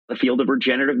The field of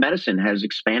regenerative medicine has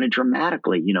expanded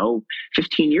dramatically.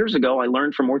 15 years ago, I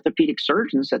learned from orthopedic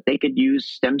surgeons that they could use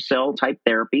stem cell type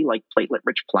therapy like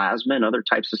platelet-rich plasma and other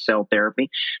types of cell therapy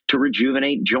to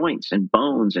rejuvenate joints and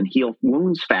bones and heal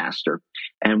wounds faster.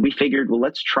 And we figured, well,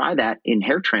 let's try that in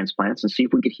hair transplants and see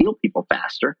if we could heal people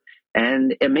faster.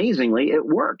 And amazingly, it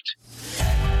worked.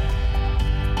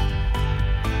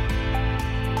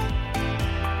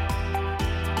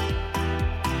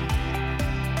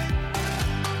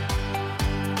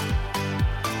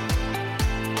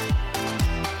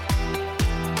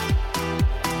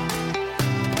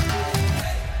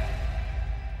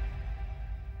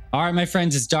 All right, my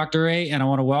friends, it's Dr. A, and I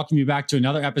want to welcome you back to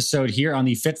another episode here on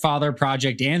the Fit Father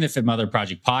Project and the Fit Mother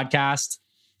Project podcast.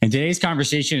 And today's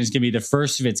conversation is going to be the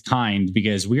first of its kind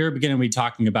because we are going to be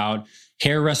talking about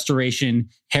hair restoration,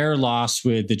 hair loss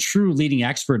with the true leading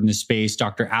expert in this space,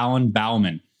 Dr. Alan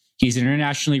Bauman. He's an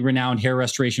internationally renowned hair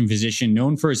restoration physician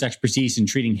known for his expertise in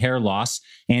treating hair loss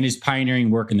and his pioneering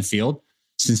work in the field.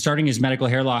 Since starting his medical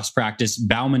hair loss practice,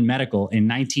 Bauman Medical, in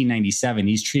 1997,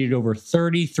 he's treated over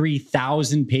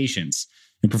 33,000 patients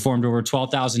and performed over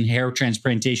 12,000 hair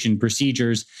transplantation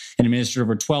procedures and administered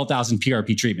over 12,000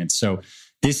 PRP treatments. So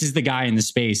this is the guy in the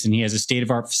space, and he has a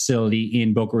state-of-the-art facility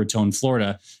in Boca Raton,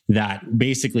 Florida, that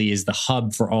basically is the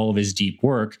hub for all of his deep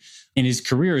work. And his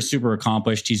career is super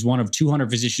accomplished. He's one of 200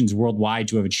 physicians worldwide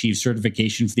to have achieved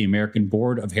certification for the American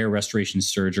Board of Hair Restoration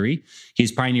Surgery. He's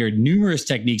pioneered numerous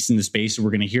techniques in the space that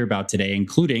we're going to hear about today,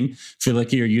 including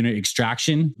follicular unit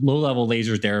extraction, low-level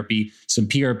laser therapy, some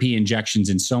PRP injections,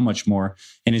 and so much more.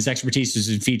 And his expertise has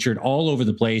been featured all over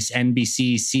the place: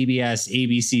 NBC, CBS,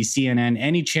 ABC, CNN,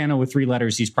 any channel with 3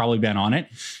 letters, he's probably been on it.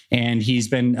 And he's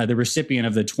been the recipient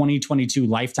of the 2022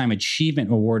 Lifetime Achievement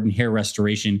Award in Hair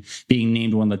Restoration, being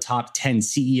named one of the top 10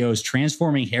 CEOs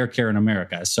transforming hair care in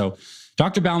America. So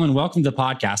Dr. Bauman, welcome to the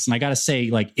podcast. And I got to say,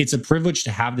 it's a privilege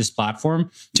to have this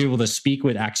platform to be able to speak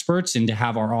with experts and to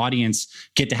have our audience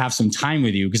get to have some time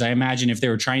with you. Because I imagine if they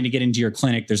were trying to get into your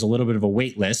clinic, there's a little bit of a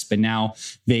wait list, but now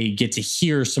they get to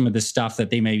hear some of the stuff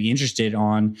that they may be interested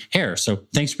on hair. So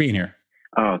thanks for being here.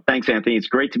 Oh, thanks, Anthony. It's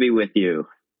great to be with you.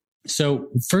 So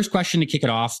first question to kick it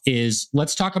off is,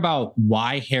 let's talk about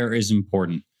why hair is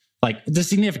important. The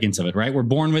significance of it, right? We're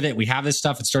born with it. We have this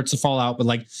stuff. It starts to fall out.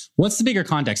 But what's the bigger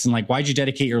context? And why'd you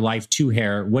dedicate your life to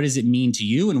hair? What does it mean to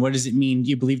you? And what does it mean,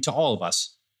 you believe, to all of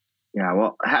us? Yeah,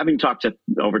 well, having talked to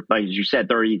over, as you said,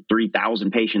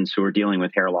 33,000 patients who are dealing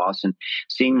with hair loss, and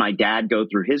seeing my dad go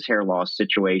through his hair loss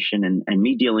situation and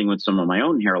me dealing with some of my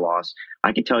own hair loss,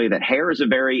 I can tell you that hair is a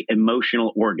very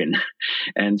emotional organ.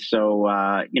 And so,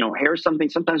 hair is something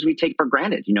sometimes we take for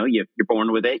granted. You're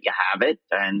born with it, you have it,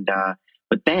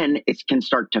 but then it can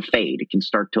start to fade. It can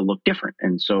start to look different.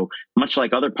 And so much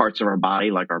like other parts of our body,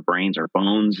 like our brains, our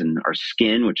bones, and our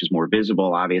skin, which is more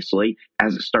visible, obviously,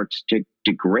 as it starts to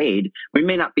degrade, we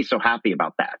may not be so happy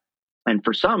about that. And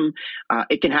for some,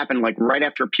 it can happen right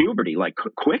after puberty,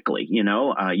 quickly.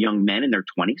 Young men in their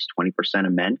 20s, 20%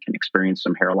 of men can experience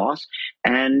some hair loss.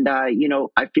 And,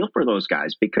 I feel for those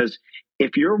guys, because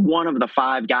if you're one of the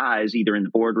 5 guys, either in the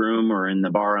boardroom or in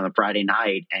the bar on a Friday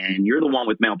night, and you're the one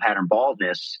with male pattern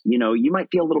baldness, you might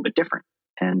feel a little bit different.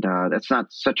 And that's not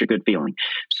such a good feeling.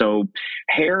 So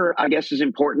hair, I guess, is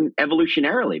important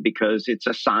evolutionarily because it's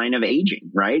a sign of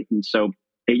aging, right? And so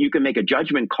you can make a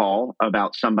judgment call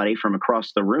about somebody from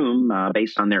across the room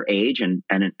based on their age, and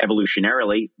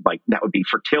evolutionarily, that would be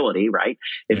fertility, right?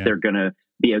 If they're going to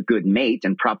be a good mate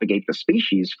and propagate the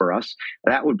species for us,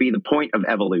 that would be the point of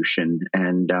evolution.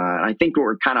 And I think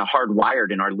we're kind of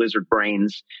hardwired in our lizard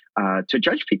brains to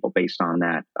judge people based on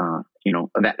that,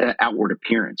 that outward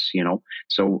appearance,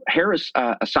 So hair is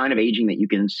a sign of aging that you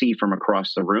can see from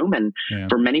across the room. And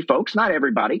for many folks, not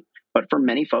everybody, but for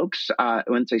many folks,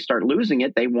 once they start losing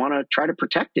it, they want to try to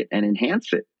protect it and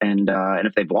enhance it. And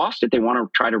if they've lost it, they want to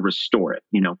try to restore it,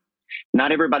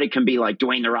 Not everybody can be like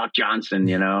Dwayne "The Rock" Johnson,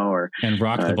 and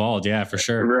rock the bald. Yeah, for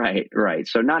sure. Right.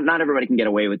 So not everybody can get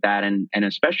away with that. And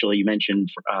especially you mentioned,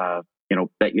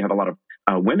 that you have a lot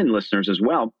of women listeners as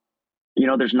well.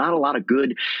 There's not a lot of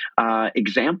good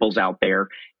examples out there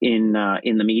in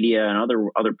the media and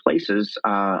other places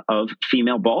of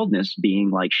female baldness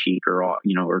being chic or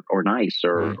nice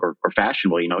or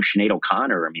fashionable. Sinead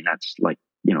O'Connor. I mean, that's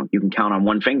you can count on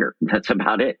one finger. That's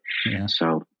about it. Yeah.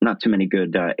 So not too many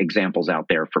good examples out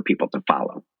there for people to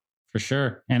follow. For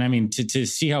sure. And I mean, to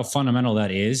see how fundamental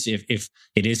that is, if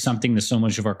it is something that so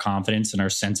much of our confidence and our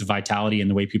sense of vitality and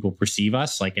the way people perceive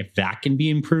us, if that can be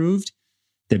improved,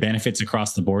 the benefits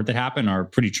across the board that happen are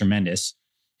pretty tremendous.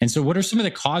 And so what are some of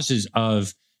the causes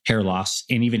of hair loss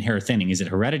and even hair thinning? Is it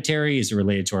hereditary? Is it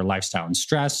related to our lifestyle and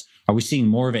stress? Are we seeing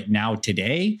more of it now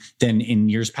today than in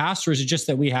years past? Or is it just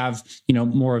that we have,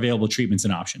 more available treatments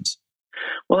and options?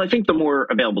 Well, I think the more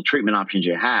available treatment options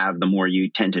you have, the more you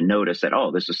tend to notice that,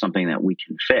 oh, this is something that we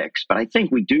can fix. But I think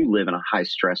we do live in a high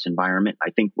stress environment.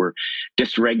 I think we're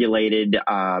dysregulated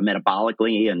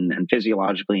metabolically and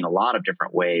physiologically in a lot of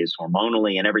different ways,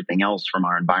 hormonally and everything else from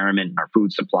our environment and our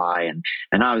food supply.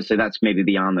 And obviously that's maybe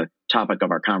beyond the topic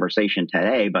of our conversation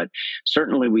today, but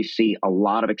certainly we see a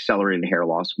lot of accelerated hair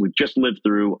loss. We've just lived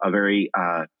through a very,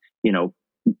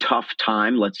 tough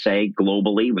time, let's say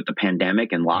globally with the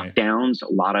pandemic and lockdowns,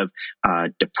 a lot of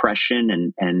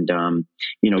depression and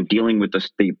dealing with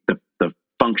the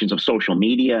functions of social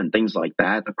media and things like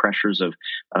that, the pressures of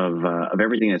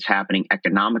everything that's happening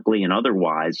economically and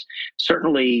otherwise.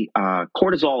 Certainly,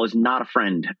 cortisol is not a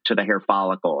friend to the hair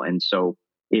follicle, and so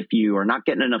if you are not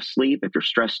getting enough sleep, if you're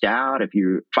stressed out, if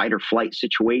you're fight or flight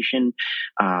situation,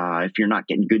 if you're not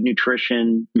getting good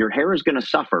nutrition, your hair is going to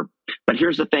suffer. But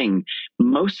here's the thing.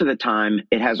 Most of the time,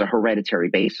 it has a hereditary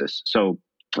basis. So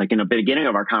like in the beginning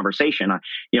of our conversation,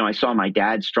 I saw my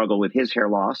dad struggle with his hair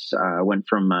loss. Went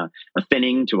from a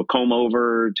thinning to a comb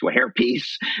over to a hairpiece.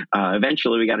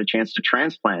 Eventually, we got a chance to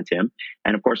transplant him.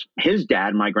 And of course, his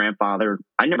dad, my grandfather,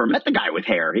 I never met the guy with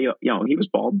hair. He was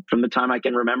bald from the time I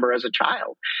can remember as a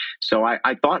child. So I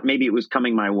thought maybe it was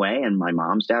coming my way. And my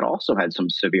mom's dad also had some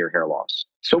severe hair loss.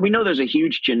 So we know there's a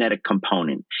huge genetic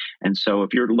component. And so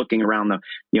if you're looking around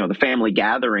the family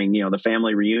gathering, the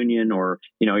family reunion, or,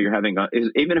 you're having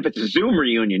even if it's a Zoom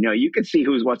reunion, you can see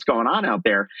what's going on out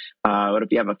there. But if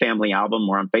you have a family album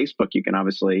or on Facebook, you can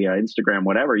obviously Instagram,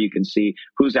 whatever, you can see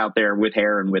who's out there with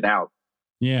hair and without.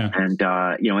 Yeah. And,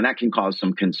 and that can cause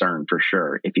some concern for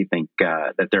sure. If you think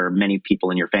that there are many people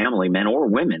in your family, men or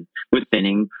women, with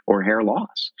thinning or hair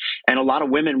loss. And a lot of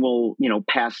women will,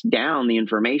 pass down the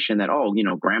information that,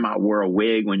 grandma wore a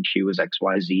wig when she was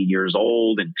XYZ years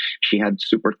old and she had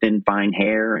super thin, fine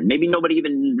hair, and maybe nobody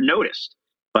even noticed.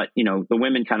 But, the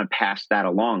women kind of pass that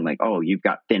along like, oh, you've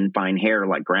got thin, fine hair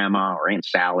like grandma or Aunt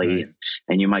Sally, right,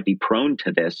 and you might be prone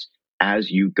to this as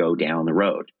you go down the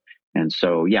road. And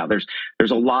so, yeah,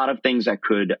 there's a lot of things that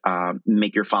could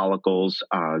make your follicles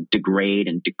degrade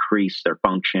and decrease their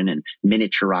function and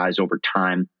miniaturize over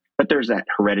time. But there's that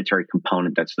hereditary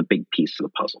component that's the big piece of the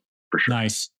puzzle, for sure.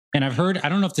 Nice. And I've heard, I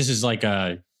don't know if this is like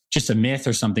just a myth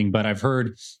or something, but I've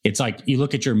heard it's like you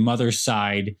look at your mother's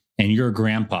side and your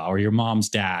grandpa or your mom's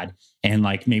dad, and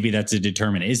like maybe that's a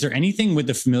determinant. Is there anything with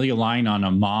the familial line on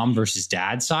a mom versus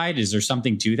dad side? Is there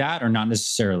something to that or not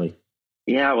necessarily?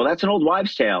 Yeah, well, that's an old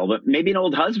wives' tale, but maybe an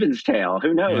old husband's tale.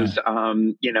 Who knows? Yeah.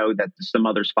 That's the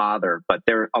mother's father. But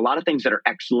there are a lot of things that are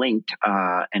X-linked,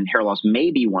 and hair loss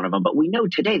may be one of them. But we know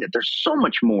today that there's so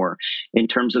much more in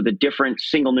terms of the different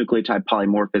single nucleotide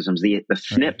polymorphisms, the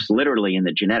SNPs literally in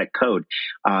the genetic code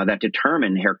that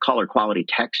determine hair color, quality,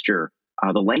 texture,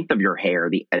 the length of your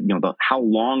hair, how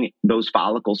long those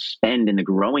follicles spend in the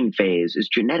growing phase is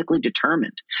genetically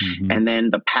determined. Mm-hmm. And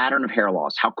then the pattern of hair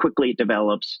loss, how quickly it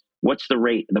develops. What's the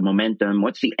rate, the momentum?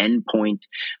 What's the end point?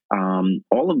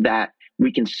 All of that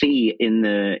we can see in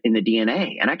the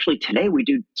DNA. And actually today we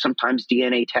do sometimes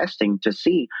DNA testing to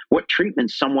see what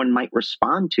treatments someone might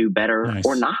respond to better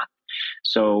or not.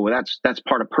 So that's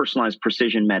part of personalized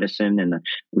precision medicine. And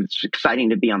it's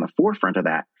exciting to be on the forefront of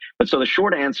that. But so the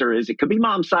short answer is it could be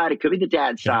mom's side. It could be the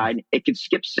dad's side. It could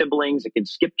skip siblings. It can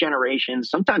skip generations.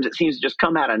 Sometimes it seems to just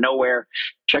come out of nowhere.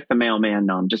 Check the mailman.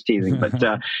 No, I'm just teasing. But,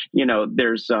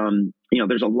 there's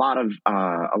a lot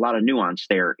of nuance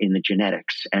there in the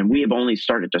genetics. And we have only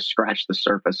started to scratch the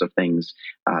surface of things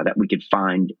that we could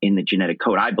find in the genetic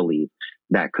code, I believe,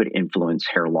 that could influence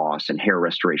hair loss and hair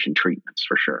restoration treatments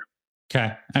for sure.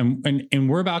 Okay. And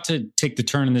we're about to take the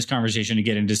turn in this conversation to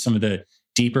get into some of the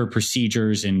deeper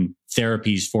procedures and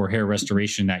therapies for hair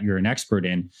restoration that you're an expert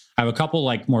in. I have a couple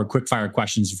more quick fire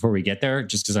questions before we get there,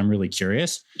 just because I'm really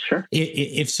curious. Sure.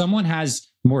 If someone has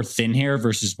more thin hair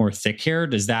versus more thick hair,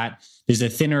 does a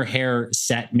thinner hair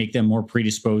set make them more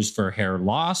predisposed for hair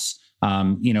loss,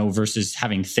 versus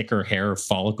having thicker hair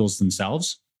follicles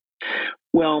themselves?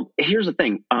 Well, here's the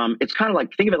thing. It's kind of like,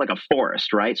 think of it like a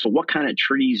forest, right? So what kind of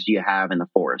trees do you have in the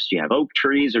forest? Do you have oak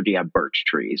trees or do you have birch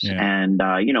trees? Yeah. And,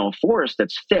 a forest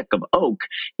that's thick of oak,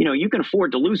 you can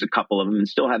afford to lose a couple of them and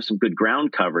still have some good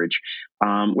ground coverage.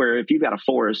 Where if you've got a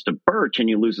forest of birch and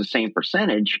you lose the same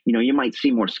percentage, you might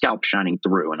see more scalp shining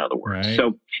through, in other words. Right.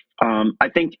 So I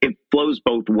think it flows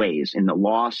both ways in the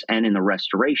loss and in the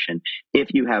restoration. If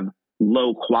you have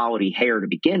low quality hair to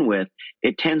begin with,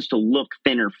 it tends to look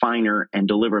thinner, finer, and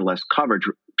deliver less coverage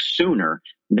sooner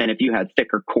than if you had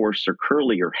thicker, coarser,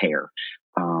 curlier hair.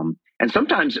 And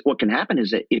sometimes what can happen is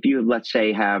that if you, let's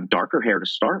say, have darker hair to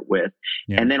start with,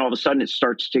 and then all of a sudden it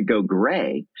starts to go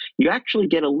gray, you actually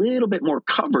get a little bit more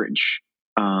coverage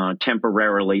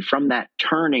temporarily from that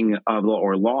turning of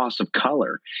or loss of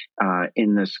color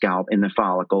in the scalp, in the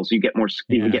follicles. You get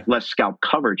you get less scalp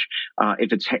coverage if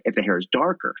the hair is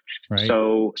darker. Right.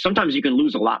 So sometimes you can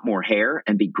lose a lot more hair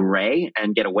and be gray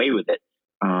and get away with it.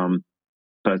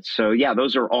 But so, yeah,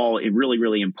 those are all really,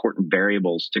 really important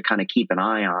variables to kind of keep an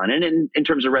eye on. And in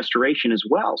terms of restoration as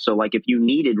well. So like if you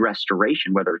needed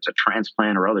restoration, whether it's a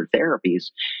transplant or other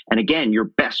therapies, and again, your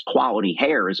best quality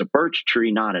hair is a birch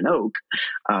tree, not an oak,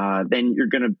 then you're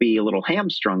going to be a little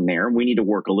hamstrung there. We need to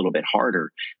work a little bit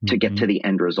harder to get to the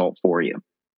end result for you.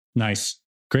 Nice.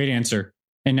 Great answer.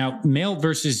 And now male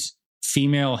versus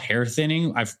female hair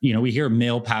thinning. We hear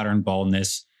male pattern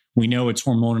baldness. We know it's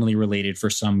hormonally related for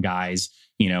some guys,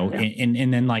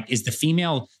 and then like, is the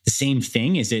female the same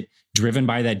thing? Is it driven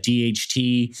by that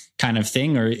DHT kind of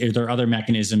thing, or are there other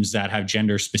mechanisms that have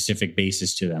gender specific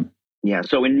basis to them? Yeah.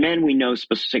 So in men, we know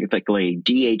specifically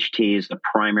DHT is the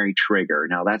primary trigger.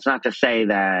 Now, that's not to say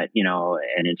that,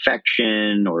 an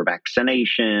infection or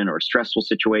vaccination or a stressful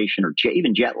situation or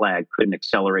even jet lag couldn't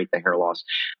accelerate the hair loss,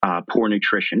 poor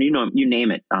nutrition, you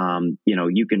name it.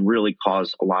 You can really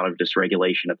cause a lot of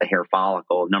dysregulation of the hair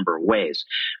follicle a number of ways.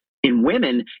 In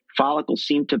women, follicles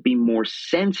seem to be more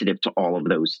sensitive to all of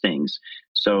those things.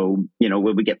 So,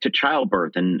 when we get to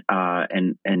childbirth and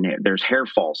there's hair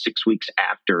fall 6 weeks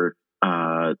after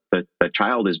the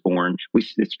child is born,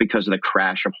 it's because of the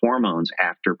crash of hormones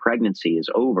after pregnancy is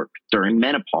over. During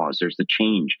menopause, there's the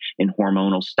change in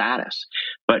hormonal status.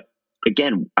 But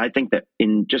again, I think that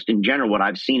in general, what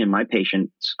I've seen in my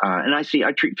patients, and I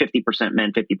treat 50%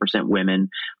 men, 50% women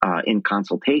in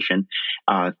consultation.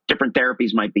 Different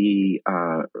therapies might be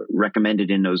recommended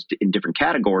in different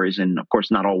categories, and of course,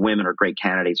 not all women are great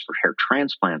candidates for hair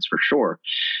transplants for sure.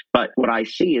 But what I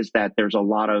see is that there's a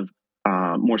lot of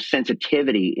more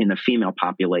sensitivity in the female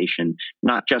population,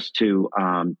 not just to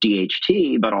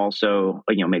DHT, but also,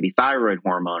 maybe thyroid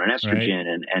hormone and estrogen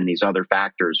and these other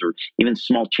factors, or even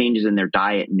small changes in their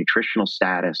diet and nutritional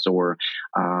status, or,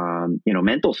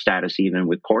 mental status, even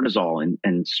with cortisol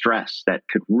and stress that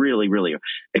could really, really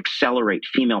accelerate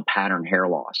female pattern hair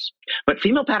loss. But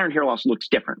female pattern hair loss looks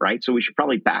different, right? So we should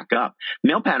probably back up.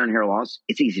 Male pattern hair loss,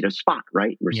 it's easy to spot,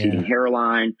 right? Receding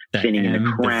hairline, thinning in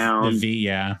the crown. The V,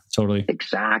 yeah, totally.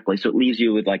 Exactly. So it leaves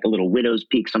you with like a little widow's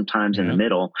peak sometimes in the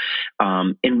middle.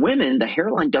 In women, the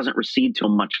hairline doesn't recede till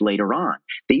much later on.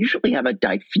 They usually have a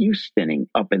diffuse thinning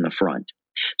up in the front.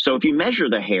 So if you measure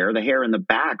the hair in the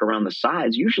back around the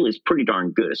sides usually is pretty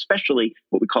darn good, especially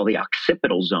what we call the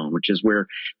occipital zone, which is where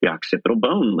the occipital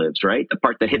bone lives, right? The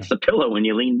part that hits the pillow when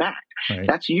you lean back. Right.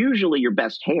 That's usually your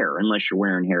best hair, unless you're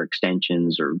wearing hair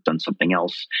extensions or done something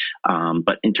else.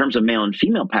 But in terms of male and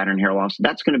female pattern hair loss,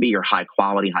 that's going to be your high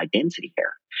quality, high density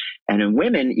hair. And in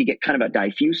women, you get kind of a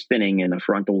diffuse thinning in the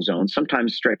frontal zone,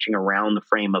 sometimes stretching around the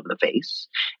frame of the face.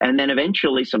 And then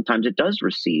eventually, sometimes it does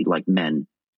recede like men.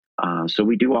 So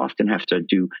we do often have to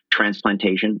do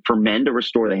transplantation for men to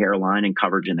restore the hairline and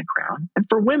coverage in the crown, and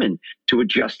for women to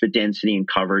adjust the density and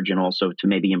coverage, and also to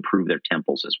maybe improve their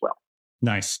temples as well.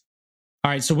 Nice.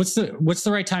 All right. So what's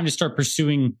the right time to start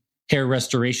pursuing hair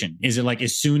restoration? Is it like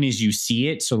as soon as you see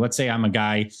it? So let's say I'm a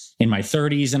guy in my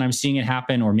 30s and I'm seeing it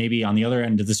happen, or maybe on the other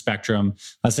end of the spectrum,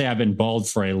 let's say I've been bald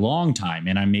for a long time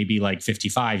and I'm maybe like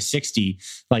 55, 60.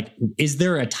 Like, is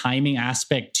there a timing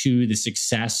aspect to the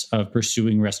success of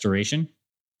pursuing restoration?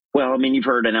 Well, I mean, you've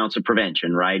heard an ounce of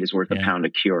prevention, right, is worth a pound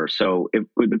of cure. So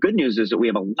the good news is that we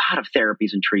have a lot of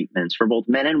therapies and treatments for both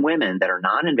men and women that are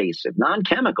non-invasive,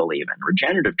 non-chemical even,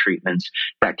 regenerative treatments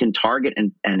that can target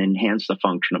and enhance the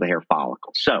function of the hair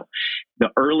follicle. So the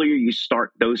earlier you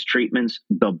start those treatments,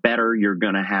 the better you're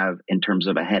going to have in terms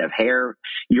of a head of hair.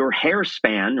 Your hair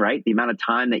span, right, the amount of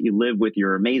time that you live with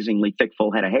your amazingly thick,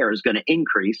 full head of hair is going to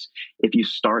increase if you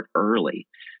start early.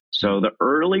 So the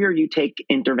earlier you take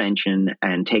intervention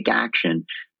and take action,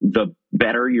 the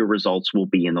better your results will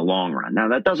be in the long run. Now,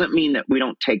 that doesn't mean that we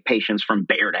don't take patients from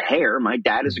bare to hair. My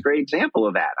dad is a great example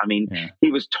of that. I mean,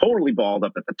 he was totally bald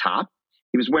up at the top.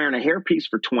 He was wearing a hairpiece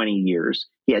for 20 years.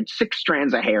 He had 6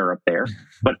 strands of hair up there,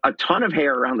 but a ton of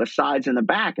hair around the sides and the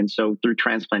back. And so through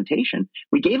transplantation,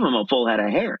 we gave him a full head of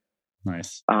hair.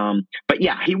 Nice. But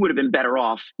yeah, he would have been better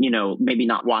off, maybe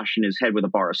not washing his head with a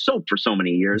bar of soap for so many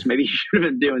years. Maybe he should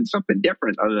have been doing something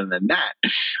different other than that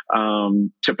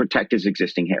to protect his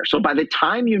existing hair. So by the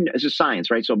time it's a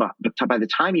science, right? So by the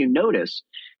time you notice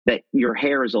that your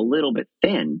hair is a little bit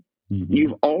thin,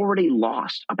 you've already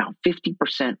lost about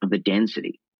 50% of the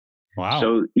density. Wow.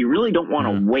 So you really don't want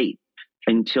to wait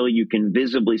until you can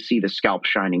visibly see the scalp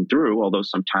shining through, although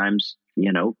sometimes,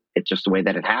 it's just the way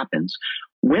that it happens.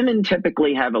 Women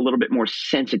typically have a little bit more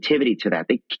sensitivity to that.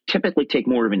 They typically take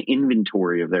more of an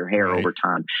inventory of their hair over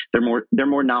time. They're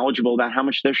more knowledgeable about how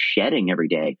much they're shedding every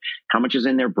day, how much is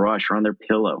in their brush or on their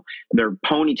pillow, their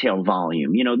ponytail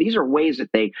volume. These are ways that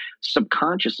they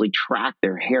subconsciously track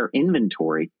their hair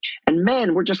inventory. And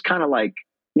men, we're just kind of like,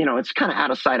 it's kind of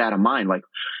out of sight, out of mind. Like,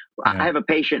 I have a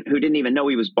patient who didn't even know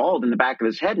he was bald in the back of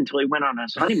his head until he went on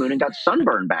his honeymoon and got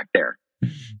sunburned back there.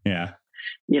 Yeah.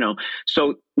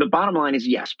 So the bottom line is,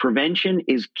 yes, prevention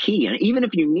is key. And even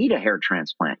if you need a hair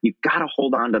transplant, you've got to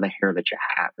hold on to the hair that you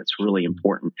have. That's really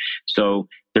important. So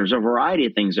there's a variety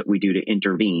of things that we do to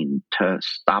intervene to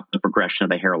stop the progression of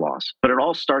the hair loss. But it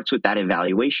all starts with that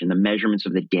evaluation, the measurements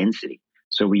of the density.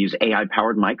 So we use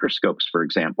AI-powered microscopes, for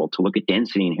example, to look at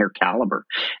density and hair caliber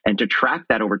and to track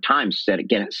that over time, set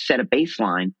a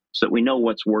baseline so that we know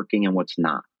what's working and what's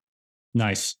not.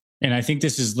 Nice. And I think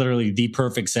this is literally the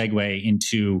perfect segue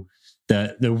into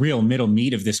the real middle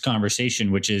meat of this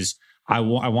conversation, which is I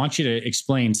want you to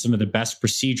explain some of the best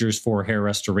procedures for hair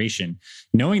restoration,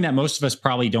 knowing that most of us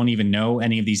probably don't even know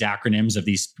any of these acronyms of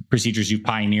these procedures you've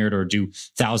pioneered or do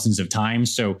thousands of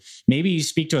times. So maybe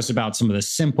speak to us about some of the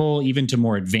simple, even to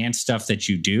more advanced stuff that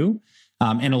you do.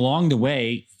 And along the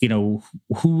way,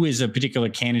 who is a particular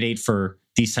candidate for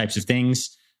these types of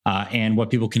things and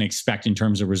what people can expect in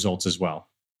terms of results as well.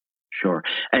 Sure.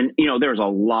 And, there's a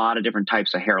lot of different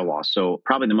types of hair loss. So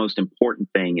probably the most important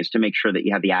thing is to make sure that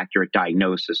you have the accurate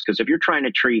diagnosis. Because if you're trying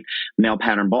to treat male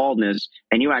pattern baldness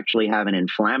and you actually have an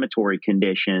inflammatory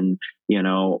condition,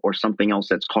 or something else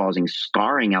that's causing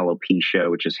scarring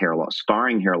alopecia, which is hair loss,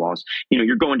 scarring hair loss,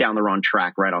 you're going down the wrong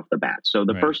track right off the bat. So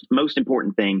the first most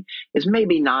important thing is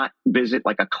maybe not visit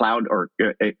like a cloud or,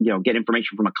 get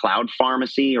information from a cloud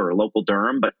pharmacy or a local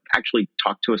derm, but actually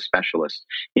talk to a specialist,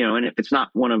 and if it's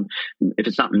not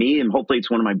me, and hopefully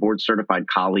it's one of my board certified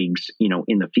colleagues,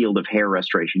 in the field of hair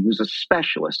restoration, who's a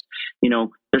specialist.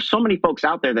 There's so many folks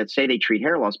out there that say they treat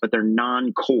hair loss, but they're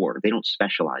non-core. They don't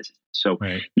specialize. So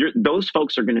those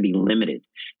folks are going to be limited.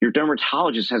 Your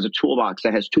dermatologist has a toolbox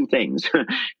that has two things.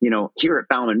 Here at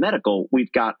Bauman Medical,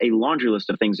 we've got a laundry list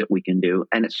of things that we can do.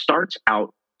 And it starts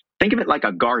out, think of it like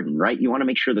a garden, right? You want to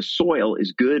make sure the soil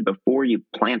is good before you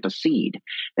plant a seed.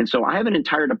 And so I have an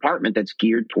entire department that's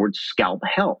geared towards scalp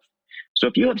health. So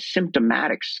if you have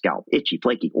symptomatic scalp, itchy,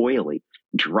 flaky, oily,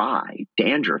 dry,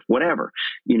 dandruff, whatever,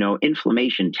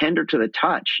 inflammation, tender to the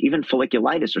touch, even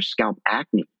folliculitis or scalp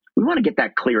acne, we want to get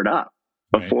that cleared up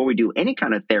before we do any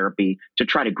kind of therapy to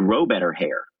try to grow better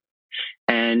hair.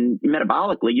 And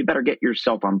metabolically, you better get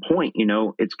yourself on point.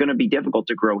 It's going to be difficult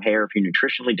to grow hair if you're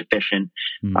nutritionally deficient.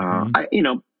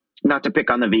 Not to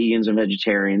pick on the vegans and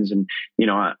vegetarians. And,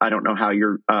 I don't know how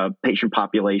your patient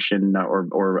population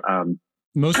or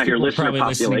most people probably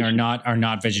listening are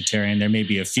not vegetarian. There may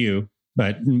be a few,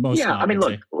 but most. Yeah, I mean,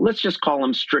 look, let's just call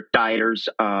them strict dieters,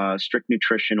 strict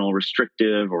nutritional,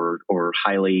 restrictive, or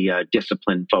highly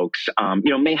disciplined folks.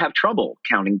 May have trouble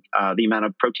counting the amount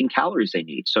of protein calories they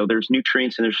need. So there's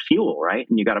nutrients and there's fuel, right?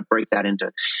 And you got to break that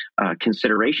into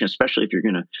consideration, especially if you're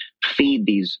going to feed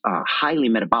these highly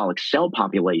metabolic cell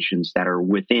populations that are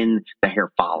within the hair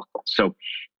follicle. So.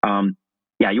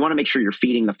 You want to make sure you're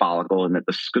feeding the follicle and that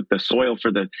the soil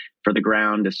for the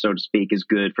ground, so to speak, is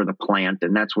good for the plant.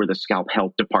 And that's where the scalp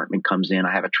health department comes in.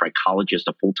 I have a trichologist,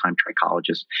 a full-time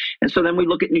trichologist. And so then we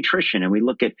look at nutrition and we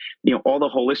look at, all the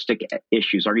holistic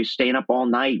issues. Are you staying up all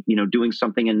night, doing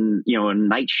something in, a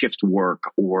night shift work,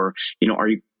 or, are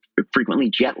you frequently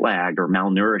jet lagged or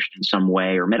malnourished in some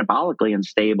way or metabolically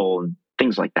unstable and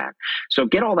things like that. So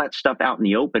get all that stuff out in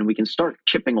the open. We can start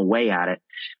chipping away at it.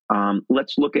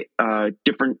 Let's look at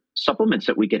different supplements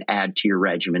that we could add to your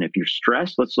regimen. If you're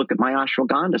stressed, let's look at my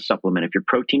ashwagandha supplement. If you're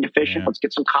protein deficient, let's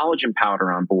get some collagen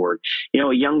powder on board.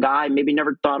 A young guy maybe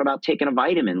never thought about taking a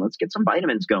vitamin. Let's get some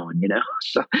vitamins going,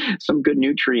 so, some good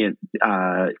nutrient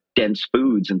dense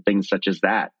foods and things such as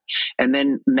that. And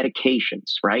then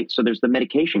medications, right? So there's the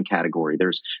medication category.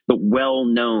 There's the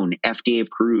well-known FDA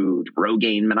approved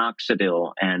Rogaine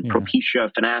minoxidil and Propecia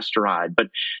finasteride. But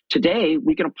today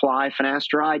we can apply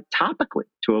finasteride topically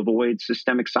to avoid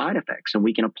systemic side effects. And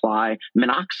we can apply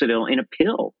minoxidil in a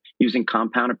pill using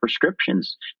compounded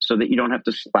prescriptions so that you don't have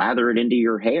to slather it into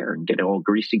your hair and get it all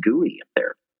greasy gooey up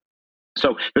there.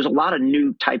 So there's a lot of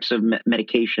new types of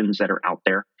medications that are out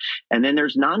there. And then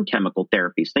there's non-chemical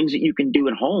therapies, things that you can do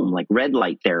at home, like red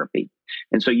light therapy.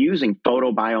 And so using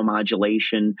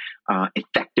photobiomodulation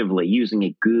effectively, using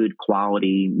a good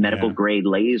quality medical grade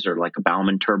laser, like a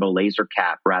Bauman turbo laser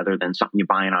cap, rather than something you're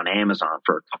buying on Amazon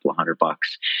for a couple of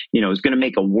 $100, is going to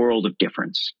make a world of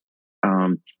difference.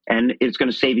 And it's going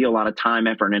to save you a lot of time,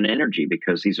 effort, and energy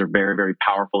because these are very, very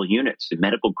powerful units,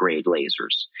 medical grade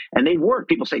lasers. And they work.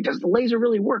 People say, does the laser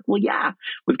really work? Well, yeah,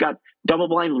 we've got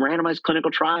double-blind randomized clinical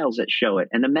trials that show it,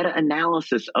 and the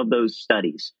meta-analysis of those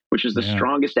studies, which is the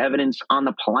strongest evidence on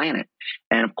the planet.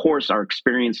 And of course, our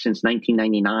experience since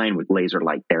 1999 with laser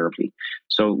light therapy.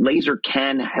 So laser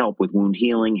can help with wound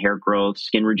healing, hair growth,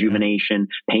 skin rejuvenation,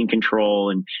 pain control,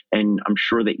 and I'm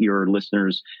sure that your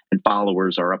listeners and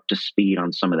followers are up to speed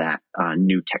on some of that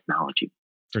new technology.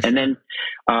 For sure. And then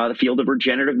the field of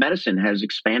regenerative medicine has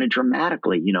expanded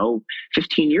dramatically.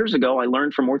 15 years ago, I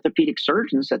learned from orthopedic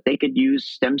surgeons that they could use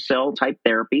stem cell type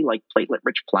therapy like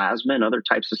platelet-rich plasma and other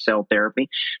types of cell therapy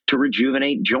to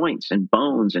rejuvenate joints and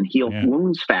bones and heal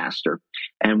wounds faster.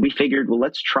 And we figured, well,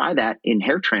 let's try that in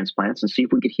hair transplants and see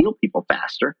if we could heal people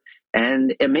faster.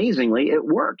 And amazingly, it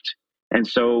worked. And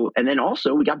then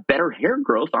also we got better hair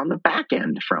growth on the back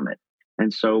end from it.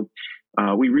 And so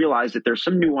we realized that there's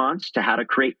some nuance to how to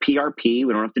create PRP.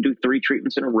 We don't have to do 3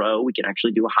 treatments in a row. We can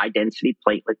actually do a high density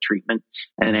platelet treatment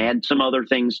and add some other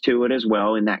things to it as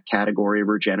well in that category of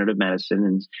regenerative medicine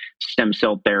and stem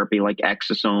cell therapy like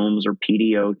exosomes or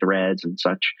PDO threads and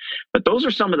such. But those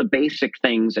are some of the basic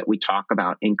things that we talk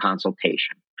about in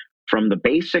consultation, from the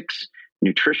basics,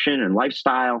 nutrition and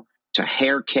lifestyle, to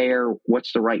hair care,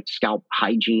 what's the right scalp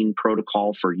hygiene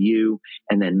protocol for you,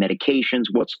 and then medications,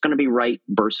 what's going to be right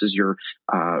versus your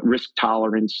risk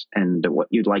tolerance and what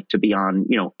you'd like to be on,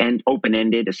 and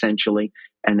open-ended essentially,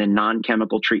 and then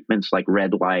non-chemical treatments like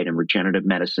red light and regenerative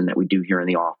medicine that we do here in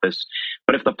the office.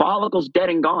 But if the follicle's dead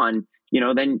and gone,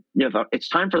 then it's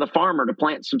time for the farmer to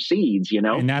plant some seeds,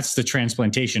 And that's the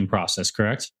transplantation process,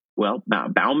 correct? Well,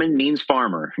 Bauman means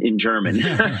farmer in German.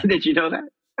 Did you know that?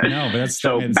 No, but that's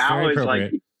so Bao is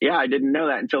like, I didn't know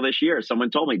that until this year. Someone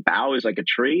told me Bao is like a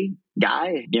tree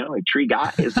guy, a tree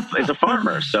guy is a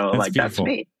farmer. So that's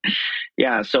me.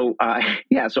 Yeah. So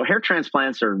hair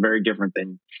transplants are very different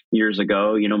than years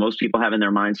ago. Most people have in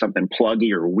their mind something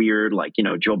pluggy or weird, like,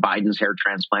 Joe Biden's hair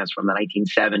transplants from the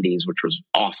 1970s, which was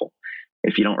awful.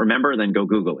 If you don't remember, then go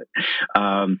Google it.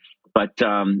 But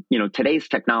today's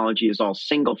technology is all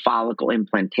single follicle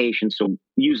implantation. So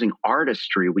using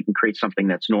artistry, we can create something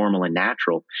that's normal and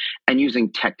natural. And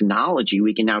using technology,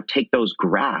 we can now take those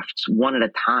grafts one at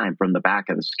a time from the back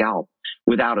of the scalp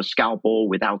without a scalpel,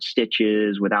 without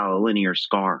stitches, without a linear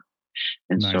scar.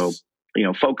 And so,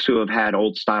 folks who have had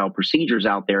old style procedures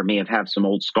out there may have had some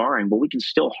old scarring, but we can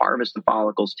still harvest the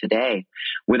follicles today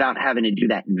without having to do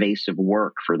that invasive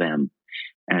work for them.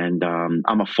 And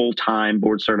I'm a full-time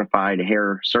board-certified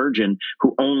hair surgeon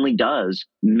who only does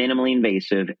minimally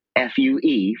invasive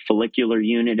FUE, follicular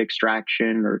unit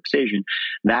extraction or excision.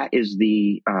 That is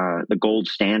the gold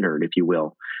standard, if you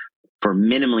will, for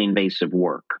minimally invasive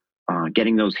work,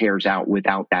 getting those hairs out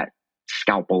without that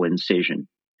scalpel incision.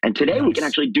 And today we can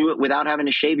actually do it without having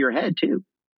to shave your head, too.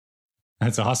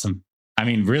 That's awesome. I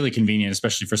mean, really convenient,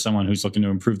 especially for someone who's looking to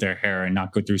improve their hair and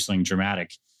not go through something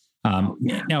dramatic.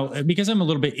 Now, because I'm a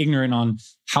little bit ignorant on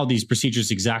how these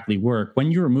procedures exactly work,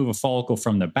 when you remove a follicle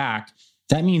from the back,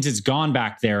 that means it's gone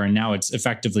back there and now it's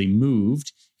effectively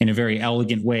moved in a very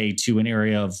elegant way to an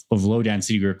area of low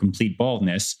density or complete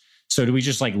baldness. So do we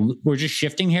just we're just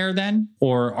shifting hair then,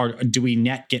 or do we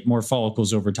net get more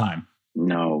follicles over time?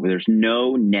 No, there's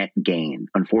no net gain.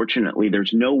 Unfortunately,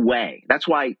 there's no way. That's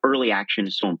why early action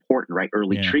is so important, right?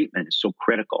 Early treatment is so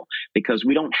critical because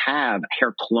we don't have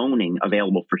hair cloning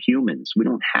available for humans. We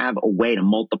don't have a way to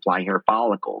multiply hair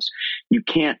follicles. You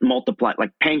can't multiply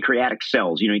like pancreatic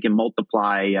cells. You can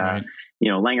multiply,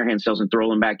 Langerhans cells and throw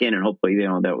them back in, and hopefully,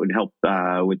 that would help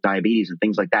with diabetes and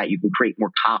things like that. You can create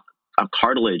more a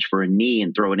cartilage for a knee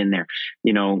and throw it in there.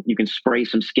 You can spray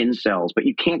some skin cells, but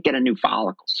you can't get a new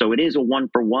follicle. So it is a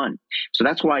 1-for-1. So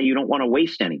that's why you don't want to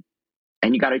waste any.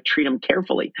 And you got to treat them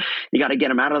carefully. You got to get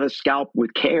them out of the scalp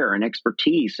with care and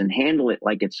expertise and handle it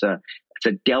like it's a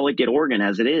delicate organ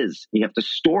as it is. You have to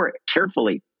store it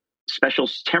carefully. Special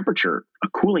temperature, a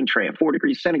cooling tray at 4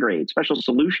 degrees centigrade, special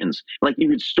solutions. Like you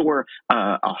would store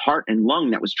a heart and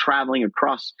lung that was traveling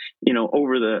across,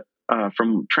 over the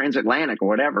from transatlantic or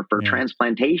whatever for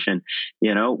transplantation.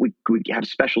 We have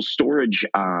special storage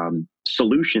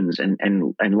solutions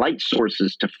and light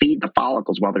sources to feed the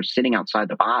follicles while they're sitting outside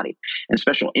the body, and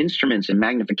special instruments and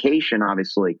magnification,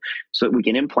 obviously, so that we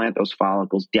can implant those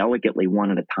follicles delicately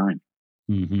one at a time.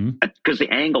 Because the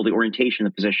angle, the orientation,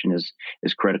 the position is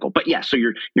critical. But so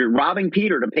you're robbing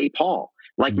Peter to pay Paul,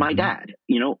 like my dad.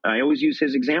 I always use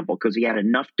his example because he had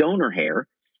enough donor hair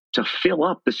to fill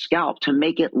up the scalp to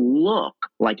make it look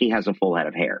like he has a full head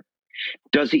of hair.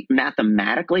 Does he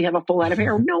mathematically have a full head of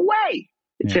hair? No way.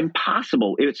 It's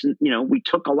impossible. We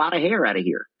took a lot of hair out of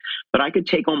here, but I could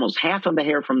take almost half of the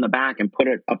hair from the back and put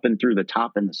it up and through the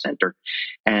top in the center.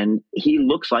 And he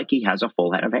looks like he has a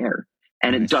full head of hair,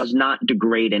 and it does not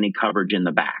degrade any coverage in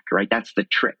the back, right? That's the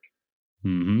trick.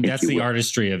 Mm-hmm. That's the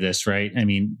artistry of this, right? I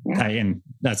mean, and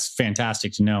that's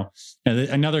fantastic to know. Now,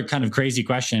 another kind of crazy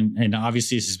question, and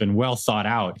obviously this has been well thought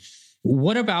out.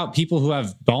 What about people who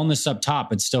have baldness up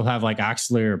top but still have like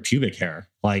axillary or pubic hair?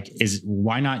 Like,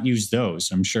 why not use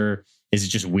those? I'm sure, is it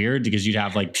just weird because you'd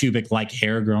have like pubic like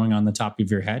hair growing on the top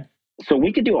of your head? So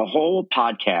we could do a whole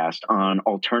podcast on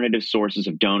alternative sources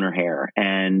of donor hair.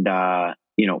 And,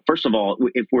 first of all,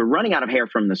 if we're running out of hair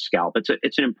from the scalp,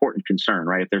 it's an important concern,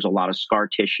 right? If there's a lot of scar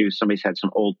tissue, somebody's had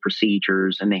some old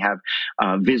procedures and they have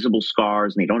visible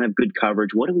scars and they don't have good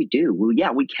coverage, what do we do? Well,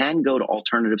 yeah, we can go to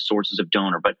alternative sources of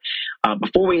donor. But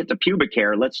before we hit the pubic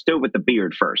hair, let's do it with the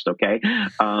beard first, okay?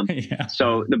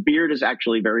 So the beard is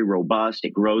actually very robust.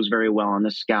 It grows very well on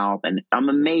the scalp. And I'm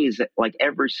amazed that like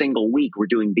every single week we're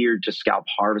doing beard to scalp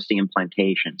harvesting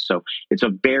implantation. So it's a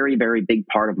very, very big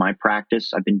part of my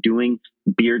practice. I've been doing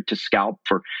beard to scalp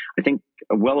for, I think,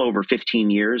 well over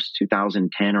 15 years.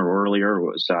 2010 or earlier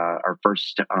was our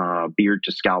first beard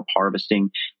to scalp harvesting,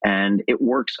 and it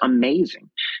works amazing.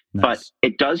 Nice. But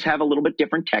it does have a little bit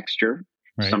different texture,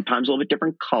 sometimes a little bit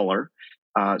different color.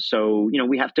 So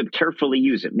we have to carefully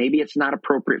use it. Maybe it's not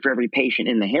appropriate for every patient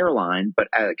in the hairline, but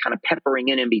kind of peppering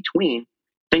in between.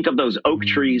 Think of those oak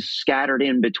trees scattered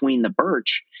in between the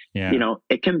birch. Yeah.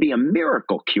 It can be a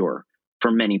miracle cure for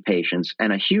many patients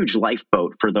and a huge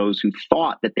lifeboat for those who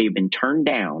thought that they've been turned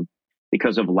down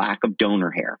because of lack of donor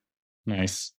hair.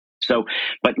 Nice. So,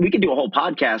 but we could do a whole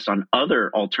podcast on other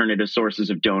alternative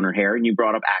sources of donor hair. And you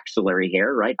brought up axillary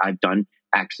hair, right? I've done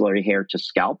axillary hair to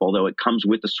scalp, although it comes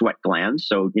with the sweat glands.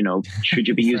 So, should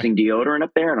you be using deodorant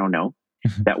up there? I don't know.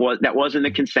 That was in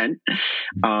the consent.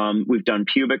 We've done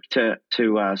pubic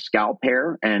to scalp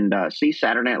hair, and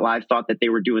Saturday Night Live thought that they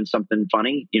were doing something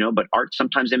funny, but art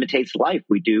sometimes imitates life.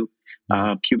 We do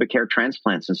pubic hair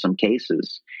transplants in some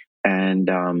cases, and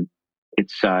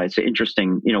it's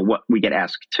interesting, what we get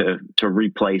asked to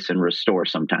replace and restore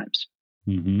sometimes.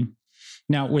 Mm-hmm.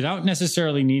 Now, without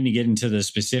necessarily needing to get into the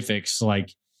specifics,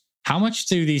 like, how much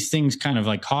do these things kind of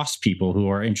like cost people who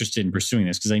are interested in pursuing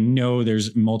this? Because I know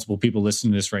there's multiple people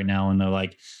listening to this right now and they're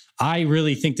like, I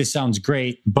really think this sounds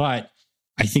great, but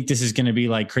I think this is going to be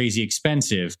like crazy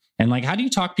expensive. And like, how do you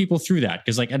talk people through that?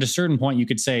 Because like at a certain point you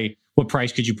could say, what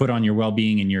price could you put on your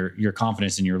well-being and your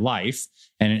confidence in your life?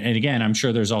 And again, I'm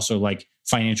sure there's also like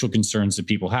financial concerns that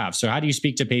people have. So how do you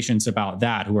speak to patients about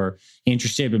that who are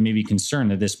interested, but maybe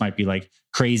concerned that this might be like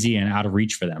crazy and out of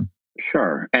reach for them?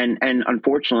 Sure. And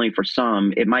unfortunately for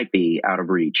some, it might be out of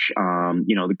reach.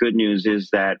 The good news is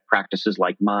that practices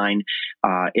like mine,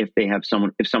 if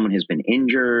someone has been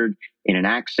injured in an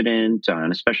accident,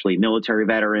 and especially military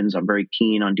veterans, I'm very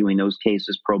keen on doing those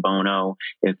cases pro bono.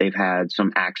 If they've had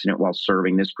some accident while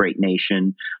serving this great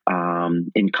nation,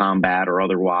 in combat or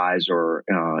otherwise, or,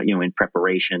 in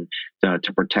preparation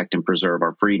to protect and preserve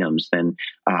our freedoms, then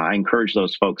I encourage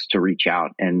those folks to reach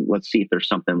out and let's see if there's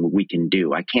something we can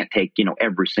do. I can't take,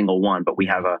 every single one, but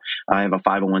I have a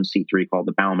 501c3 called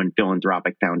the Bauman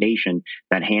Philanthropic Foundation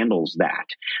that handles that.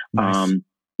 Nice.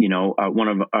 One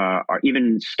of our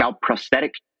even scalp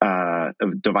prosthetic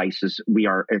devices, we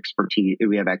have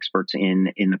experts in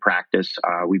the practice.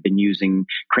 We've been using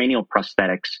cranial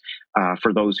prosthetics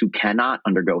for those who cannot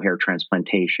undergo hair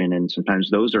transplantation, and sometimes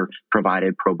those are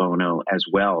provided pro bono as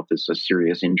well if it's a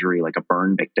serious injury like a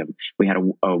burn victim. We had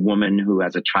a woman who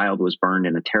as a child was burned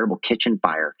in a terrible kitchen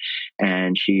fire,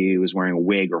 and she was wearing a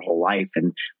wig her whole life,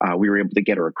 and we were able to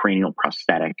get her a cranial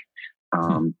prosthetic.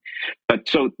 But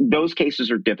so those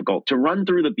cases are difficult to run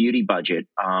through the beauty budget.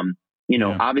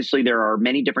 Obviously there are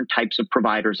many different types of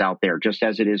providers out there, just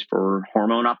as it is for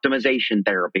hormone optimization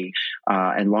therapy,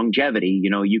 and longevity.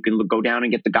 You can go down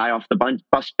and get the guy off the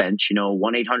bus bench,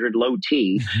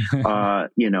 1-800-LOW-T,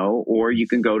 or you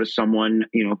can go to someone,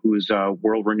 who's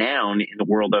world renowned in the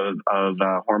world of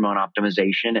hormone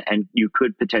optimization, and you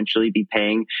could potentially be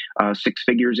paying 6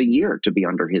 figures a year to be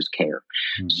under his care.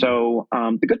 Mm-hmm. So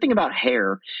the good thing about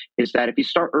hair is that if you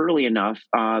start early enough,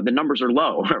 the numbers are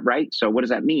low, right? So what does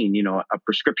that mean? A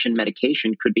prescription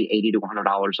medication could be $80 to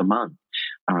 $100 a month,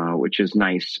 which is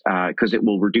nice because it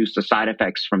will reduce the side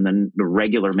effects from the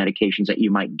regular medications that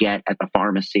you might get at the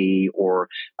pharmacy or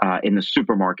in the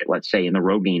supermarket, let's say in the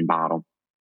Rogaine bottle.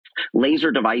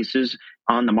 laser devices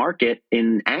on the market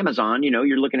in Amazon,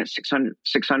 you're looking at $600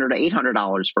 to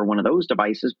 $800 for one of those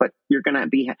devices, but you're going to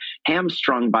be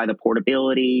hamstrung by the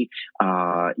portability,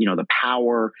 the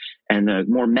power, and the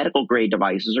more medical grade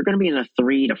devices are going to be in the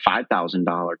 $3,000 to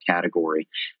 $5,000 category.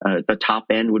 The top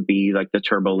end would be like the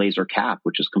turbo laser cap,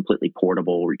 which is completely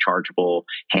portable, rechargeable,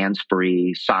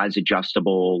 hands-free, size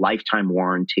adjustable, lifetime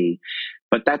warranty.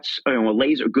 But that's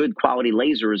good quality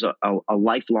laser is a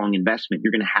lifelong investment.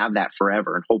 You're going to have that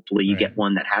forever. And hopefully you get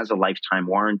one that has a lifetime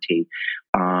warranty.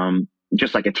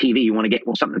 Just like a TV, you want to get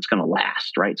something that's going to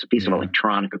last, right? It's a piece of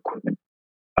electronic equipment.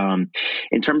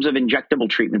 In terms of injectable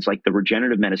treatments like the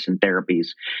regenerative medicine therapies,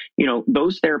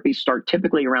 those therapies start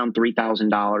typically around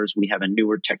 $3,000. We have a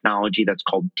newer technology that's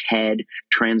called TED,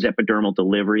 transepidermal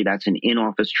delivery. That's an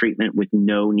in-office treatment with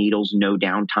no needles, no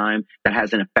downtime, that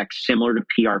has an effect similar to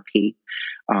PRP,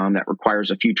 that requires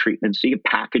a few treatments. So a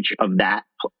package of that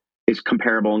is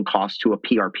comparable in cost to a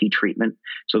PRP treatment.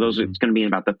 So those it's going to be in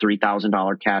about the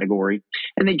 $3,000 category.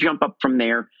 And they jump up from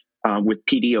there. With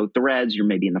PDO threads, you're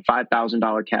maybe in the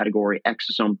 $5,000 category.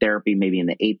 Exosome therapy, maybe in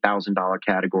the $8,000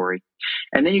 category.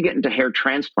 And then you get into hair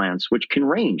transplants, which can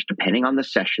range depending on the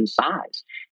session size,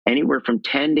 anywhere from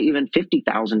 $10,000 to even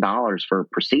 $50,000 for a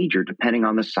procedure, depending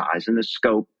on the size and the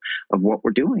scope of what we're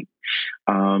doing,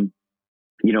 and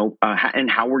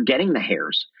how we're getting the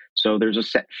hairs. So there's a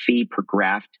set fee per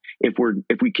graft. If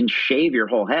we can shave your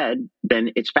whole head,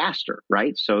 then it's faster,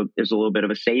 right? So there's a little bit of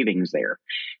a savings there.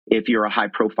 If you're a high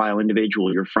profile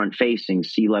individual, you're front facing,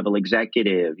 C-level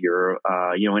executive, you're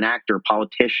an actor,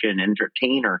 politician,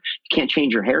 entertainer, you can't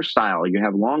change your hairstyle, you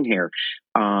have long hair.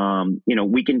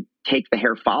 We can take the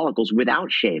hair follicles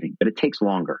without shaving, but it takes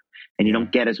longer and you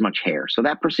don't get as much hair. So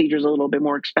that procedure is a little bit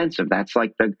more expensive. That's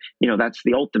like that's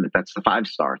the ultimate, that's the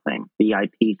 5-star thing,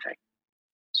 VIP thing.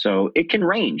 So it can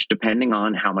range depending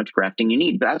on how much grafting you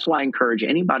need. But that's why I encourage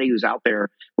anybody who's out there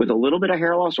with a little bit of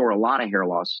hair loss or a lot of hair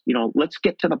loss, let's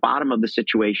get to the bottom of the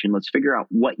situation. Let's figure out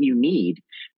what you need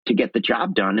to get the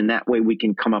job done. And that way we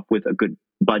can come up with a good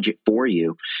budget for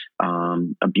you,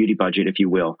 a beauty budget, if you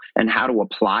will, and how to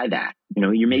apply that.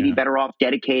 You may be better off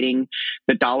dedicating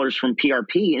the dollars from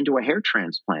PRP into a hair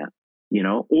transplant,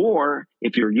 or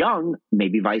if you're young,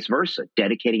 maybe vice versa,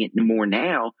 dedicating it more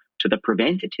now to the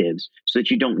preventatives so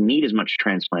that you don't need as much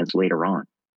transplants later on.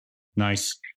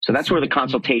 Nice. So that's where the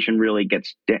consultation really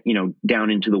gets,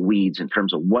 down into the weeds in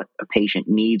terms of what a patient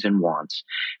needs and wants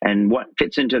and what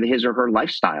fits into his or her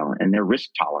lifestyle and their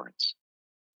risk tolerance.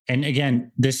 And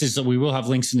again, we will have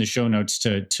links in the show notes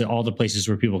to all the places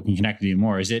where people can connect with you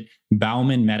more. Is it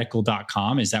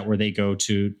baumanmedical.com? Is that where they go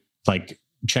to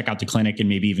check out the clinic and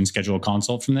maybe even schedule a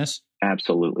consult from this?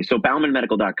 Absolutely. So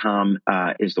baumanmedical.com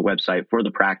is the website for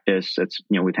the practice. It's,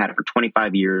 we've had it for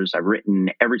 25 years. I've written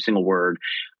every single word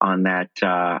on that,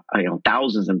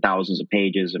 thousands and thousands of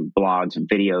pages and blogs and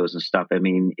videos and stuff. I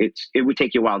mean, it would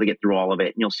take you a while to get through all of it.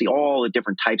 And you'll see all the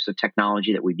different types of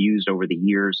technology that we've used over the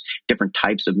years, different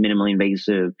types of minimally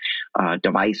invasive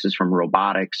devices, from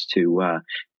robotics to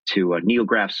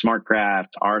NeoGraft, SmartGraft,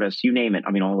 Artis, you name it.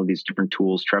 I mean, all of these different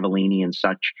tools, Trevelini and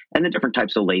such, and the different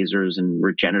types of lasers and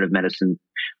regenerative medicine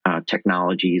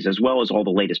technologies, as well as all the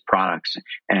latest products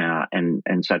and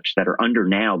such that are under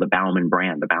now the Bauman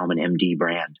brand, the Bauman MD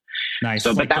brand. Nice.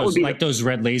 So, but that would be those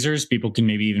red lasers. People can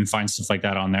maybe even find stuff like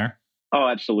that on there. Oh,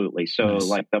 absolutely. So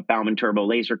like the Bauman Turbo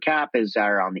Laser Cap is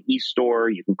on the e-store.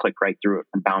 You can click right through it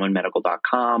from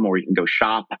baumanmedical.com, or you can go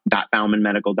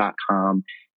shop.baumanmedical.com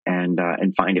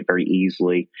and find it very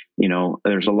easily.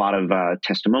 There's a lot of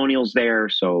testimonials there.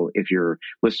 So if your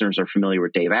listeners are familiar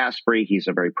with Dave Asprey, he's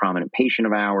a very prominent patient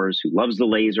of ours who loves the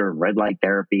laser and red light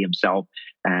therapy himself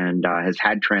and has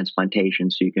had transplantation.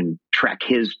 So you can track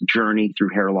his journey through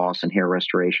hair loss and hair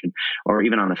restoration. Or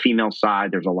even on the female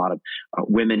side, there's a lot of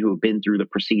women who have been through the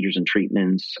procedures and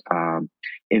treatments,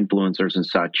 influencers and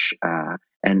such,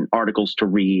 and articles to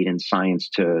read and science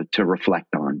to reflect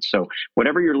on. So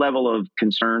whatever your level of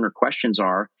concern or questions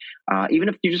are, even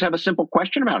if you just have a simple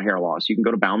question about hair loss, you can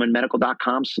go to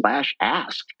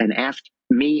baumanmedical.com/ask and ask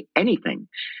me anything.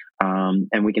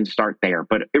 And we can start there.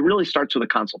 But it really starts with a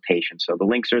consultation. So the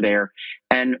links are there.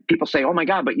 And people say, oh my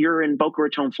God, but you're in Boca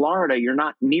Raton, Florida. You're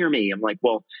not near me. I'm like,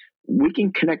 well, we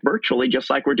can connect virtually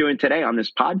just like we're doing today on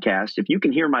this podcast. If you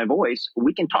can hear my voice,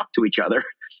 we can talk to each other.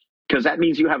 Because that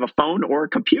means you have a phone or a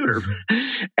computer,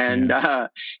 and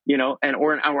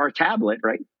or a tablet,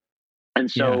 right?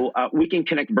 And so we can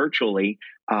connect virtually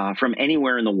from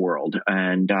anywhere in the world.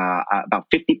 And about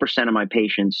 50% of my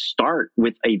patients start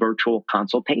with a virtual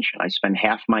consultation. I spend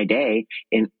half my day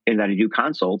in that I do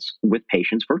consults with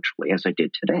patients virtually, as I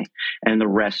did today, and the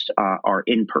rest are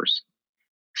in person.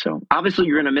 So obviously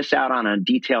you're going to miss out on a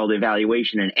detailed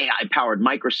evaluation and AI powered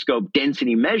microscope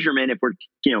density measurement if we're,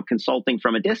 consulting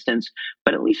from a distance,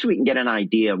 but at least we can get an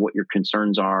idea of what your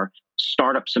concerns are,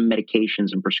 start up some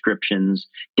medications and prescriptions,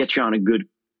 get you on a good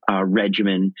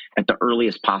regimen at the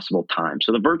earliest possible time.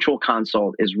 So the virtual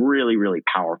consult is really, really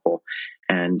powerful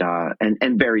and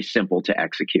very simple to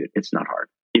execute. It's not hard.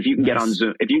 If you can get on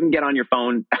Zoom, if you can get on your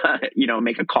phone,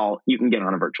 make a call, you can get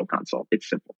on a virtual consult. It's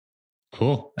simple.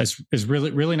 Cool. That's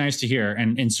really, really nice to hear.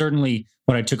 And certainly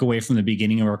what I took away from the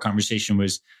beginning of our conversation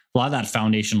was a lot of that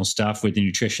foundational stuff with the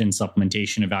nutrition,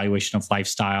 supplementation, evaluation of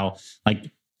lifestyle. Like,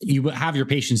 you have your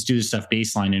patients do this stuff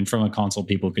baseline, and from a consult,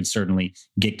 people could certainly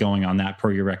get going on that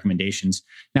per your recommendations.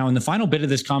 Now, in the final bit of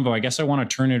this convo, I guess I want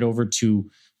to turn it over to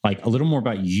like a little more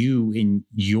about you in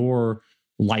your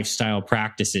lifestyle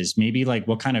practices, maybe like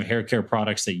what kind of hair care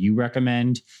products that you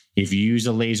recommend, if you use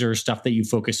a laser, stuff that you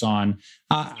focus on.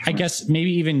 I guess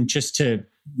maybe even just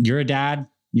you're a dad,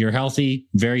 you're healthy,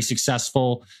 very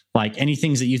successful, like any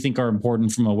things that you think are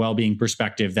important from a well-being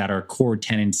perspective that are core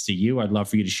tenets to you. I'd love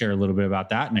for you to share a little bit about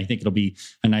that. And I think it'll be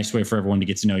a nice way for everyone to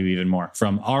get to know you even more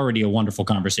from already a wonderful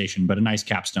conversation, but a nice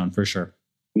capstone for sure.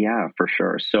 Yeah, for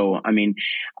sure. So,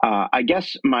 I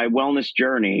guess my wellness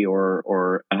journey,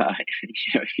 or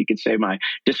if you could say my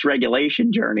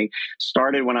dysregulation journey,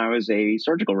 started when I was a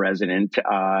surgical resident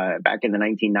back in the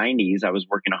 1990s. I was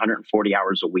working 140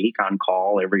 hours a week on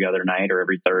call every other night or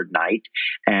every third night,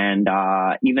 and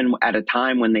even at a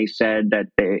time when they said that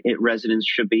residents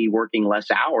should be working less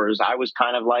hours, I was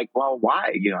kind of like, well,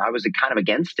 why? I was kind of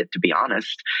against it, to be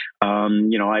honest. I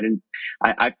didn't.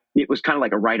 It was kind of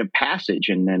like a rite of passage.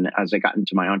 And then as I got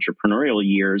into my entrepreneurial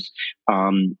years,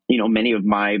 many of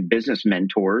my business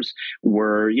mentors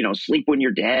were, sleep when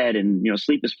you're dead, and,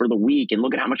 sleep is for the weak, and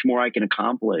look at how much more I can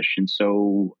accomplish. And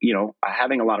so,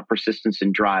 having a lot of persistence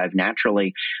and drive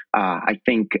naturally, I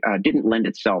think didn't lend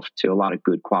itself to a lot of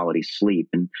good quality sleep.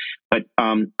 But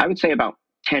I would say about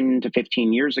 10 to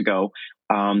 15 years ago,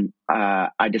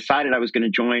 I decided I was going to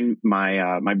join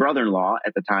my brother-in-law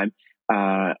at the time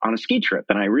on a ski trip.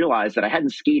 And I realized that I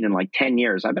hadn't skied in like 10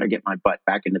 years. I better get my butt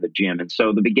back into the gym. And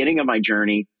so the beginning of my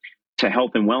journey to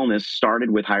health and wellness started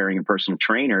with hiring a personal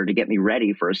trainer to get me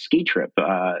ready for a ski trip.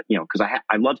 Because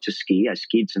I love to ski. I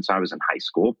skied since I was in high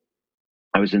school.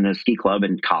 I was in the ski club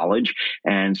in college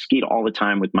and skied all the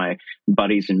time with my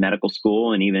buddies in medical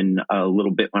school, and even a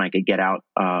little bit when I could get out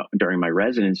during my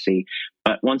residency.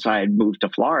 But once I had moved to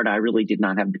Florida, I really did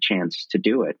not have the chance to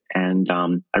do it. And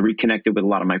I reconnected with a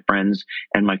lot of my friends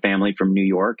and my family from New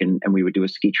York, and we would do a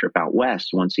ski trip out west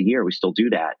once a year. We still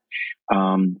do that.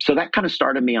 So that kind of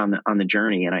started me on the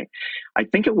journey. And I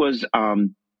think it was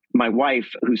my wife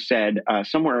who said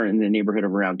somewhere in the neighborhood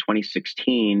of around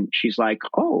 2016, she's like,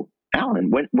 "Oh,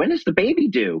 Alan, when is the baby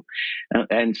due?"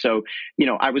 And so,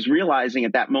 I was realizing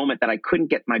at that moment that I couldn't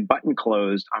get my button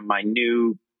closed on my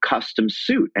new custom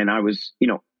suit. And I was,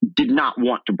 did not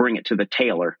want to bring it to the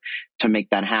tailor to make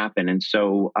that happen. And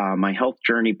so my health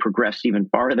journey progressed even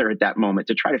farther at that moment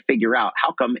to try to figure out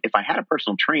how come if I had a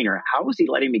personal trainer, how was he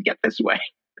letting me get this way?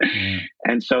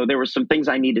 And so there were some things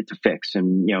I needed to fix,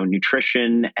 and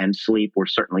nutrition and sleep were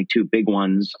certainly two big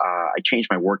ones. I changed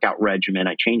my workout regimen.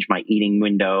 I changed my eating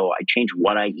window. I changed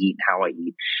what I eat and how I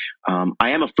eat. I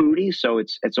am a foodie, so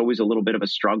it's always a little bit of a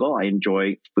struggle. I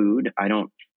enjoy food. I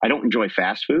don't enjoy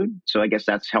fast food, so I guess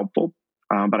that's helpful.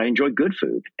 But I enjoy good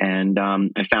food, and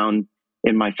I found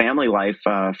in my family life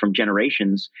from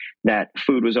generations that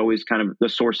food was always kind of the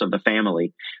source of the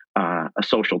family, a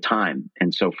social time.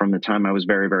 And so from the time I was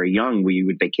very, very young, we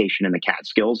would vacation in the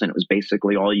Catskills, and it was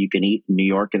basically all you can eat in New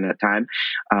York at that time,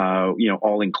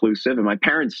 all inclusive. And my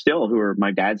parents still,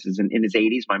 my dad's is in his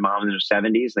 80s, my mom's in her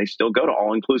 70s, they still go to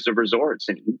all inclusive resorts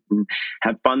and eat and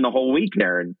have fun the whole week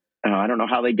there. And I don't know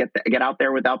how they get out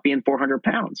there without being 400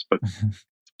 pounds, but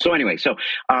so anyway,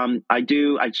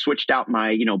 I switched out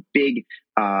my, big,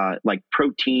 like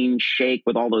protein shake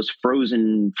with all those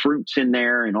frozen fruits in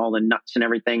there and all the nuts and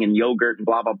everything and yogurt and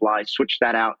blah, blah, blah. I switched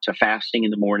that out to fasting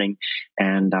in the morning,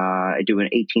 and I do an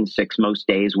 18-6 most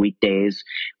days, weekdays.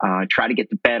 Try to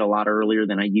get to bed a lot earlier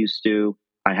than I used to.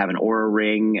 I have an Aura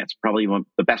Ring. It's probably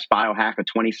the best biohack of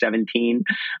 2017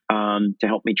 to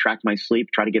help me track my sleep,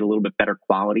 try to get a little bit better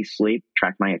quality sleep,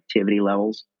 track my activity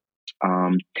levels.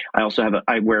 I also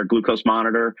I wear a glucose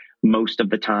monitor most of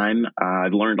the time.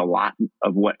 I've learned a lot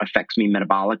of what affects me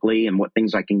metabolically and what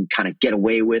things I can kind of get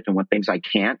away with and what things I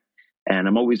can't. And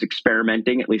I'm always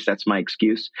experimenting. At least that's my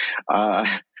excuse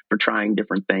for trying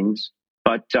different things.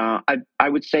 But I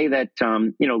would say that,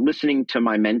 listening to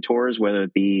my mentors, whether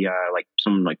it be like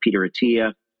someone like Peter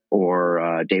Attia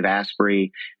or Dave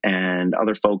Asprey and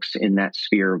other folks in that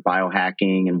sphere of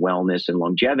biohacking and wellness and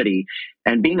longevity.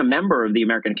 And being a member of the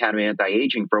American Academy of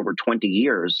Anti-Aging for over 20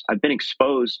 years, I've been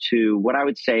exposed to what I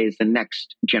would say is the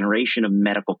next generation of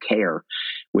medical care,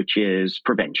 which is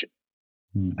prevention.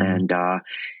 Mm-hmm. And,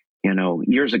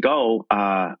 years ago,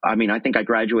 I think I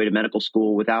graduated medical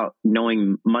school without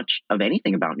knowing much of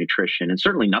anything about nutrition, and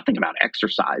certainly nothing about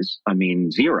exercise.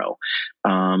 Zero.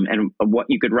 And what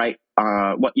you could write,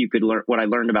 what I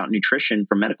learned about nutrition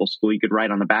from medical school, you could write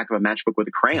on the back of a matchbook with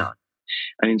a crayon.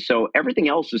 So everything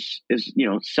else is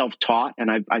self-taught,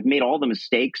 and I've made all the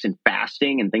mistakes in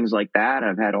fasting and things like that.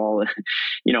 I've had all,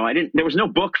 there was no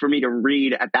book for me to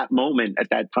read at that moment, at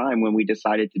that time when we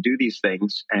decided to do these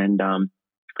things. And,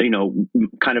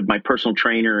 kind of my personal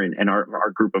trainer and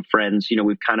our group of friends,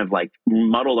 we've kind of like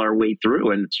muddled our way through,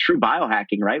 and it's true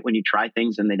biohacking, right? When you try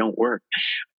things and they don't work,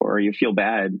 or you feel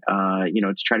bad,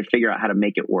 to try to figure out how to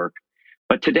make it work.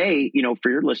 But today, for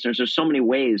your listeners, there's so many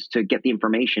ways to get the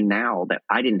information now that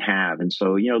I didn't have. And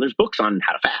so, there's books on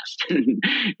how to fast, and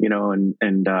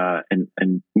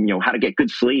how to get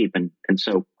good sleep. And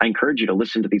so I encourage you to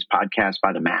listen to these podcasts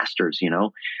by the masters,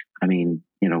 and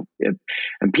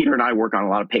Peter and I work on a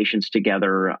lot of patients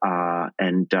together.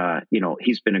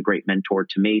 He's been a great mentor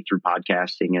to me through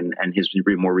podcasting and his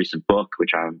more recent book,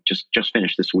 which I just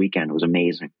finished this weekend. It was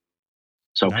amazing.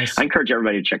 So nice. I encourage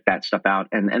everybody to check that stuff out,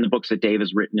 and the books that Dave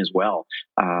has written as well.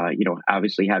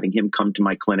 Obviously having him come to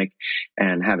my clinic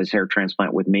and have his hair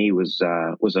transplant with me was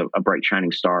a bright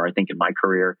shining star, I think, in my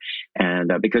career.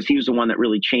 And because he was the one that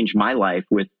really changed my life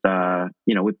with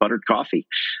buttered coffee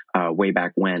way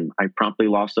back when. I promptly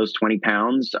lost those 20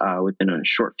 pounds within a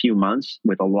short few months,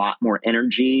 with a lot more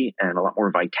energy and a lot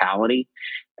more vitality.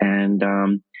 And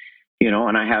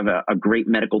and I have a great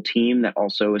medical team that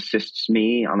also assists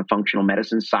me on the functional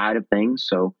medicine side of things.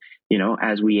 So,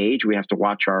 as we age, we have to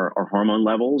watch our hormone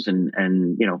levels and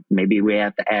maybe we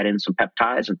have to add in some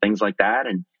peptides and things like that,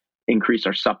 and increase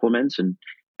our supplements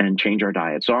and change our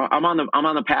diet. So I'm on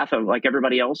the path of, like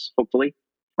everybody else, hopefully.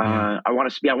 I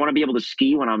want to be able to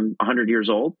ski when I'm 100 years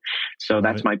old. So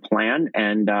that's my plan.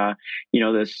 And, the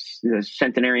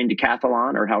centenarian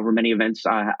decathlon, or however many events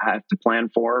I have to plan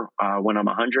for when I'm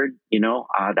 100,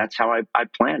 that's how I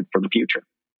plan for the future.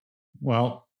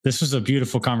 Well, this was a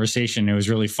beautiful conversation. It was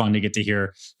really fun to get to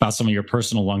hear about some of your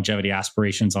personal longevity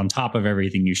aspirations on top of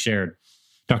everything you shared.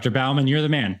 Dr. Bauman, you're the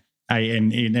man.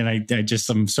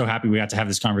 I'm so happy we got to have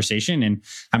this conversation, and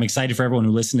I'm excited for everyone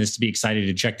who listens to this to be excited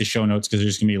to check the show notes, because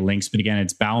there's going to be links. But again,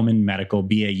 it's Bauman Medical,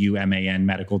 Bauman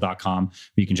medical.com, where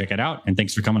you can check it out. And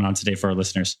thanks for coming on today for our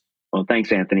listeners. Well,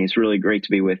 thanks, Anthony. It's really great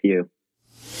to be with you.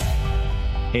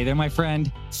 Hey there, my friend.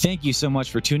 Thank you so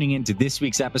much for tuning in to this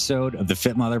week's episode of the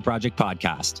Fit Mother Project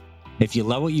podcast. If you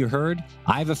love what you heard,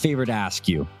 I have a favor to ask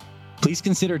you. Please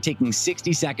consider taking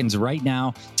 60 seconds right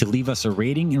now to leave us a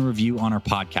rating and review on our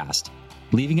podcast.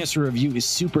 Leaving us a review is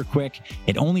super quick.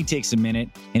 It only takes a minute,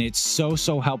 and it's so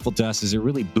helpful to us, as it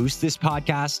really boosts this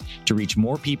podcast to reach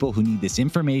more people who need this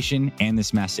information and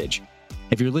this message.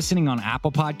 If you're listening on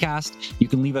Apple Podcast, you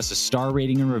can leave us a star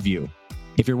rating and review.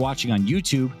 If you're watching on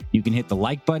YouTube, you can hit the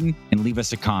like button and leave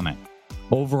us a comment.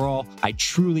 Overall, I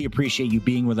truly appreciate you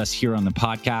being with us here on the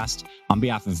podcast. On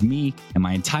behalf of me and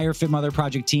my entire Fit Mother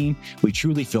Project team, we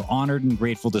truly feel honored and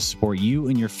grateful to support you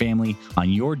and your family on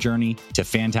your journey to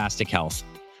fantastic health.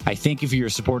 I thank you for your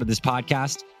support of this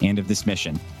podcast and of this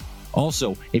mission.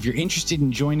 Also, if you're interested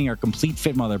in joining our Complete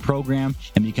Fit Mother program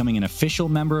and becoming an official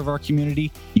member of our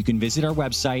community, you can visit our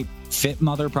website,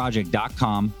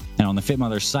 fitmotherproject.com. And on the Fit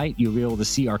Mother site, you'll be able to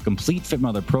see our Complete Fit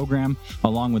Mother program,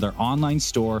 along with our online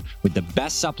store with the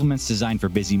best supplements designed for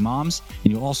busy moms.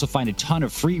 And you'll also find a ton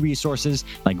of free resources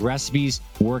like recipes,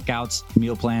 workouts,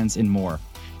 meal plans, and more.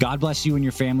 God bless you and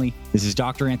your family. This is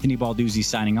Dr. Anthony Balduzzi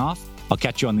signing off. I'll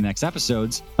catch you on the next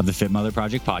episodes of the Fit Mother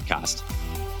Project podcast.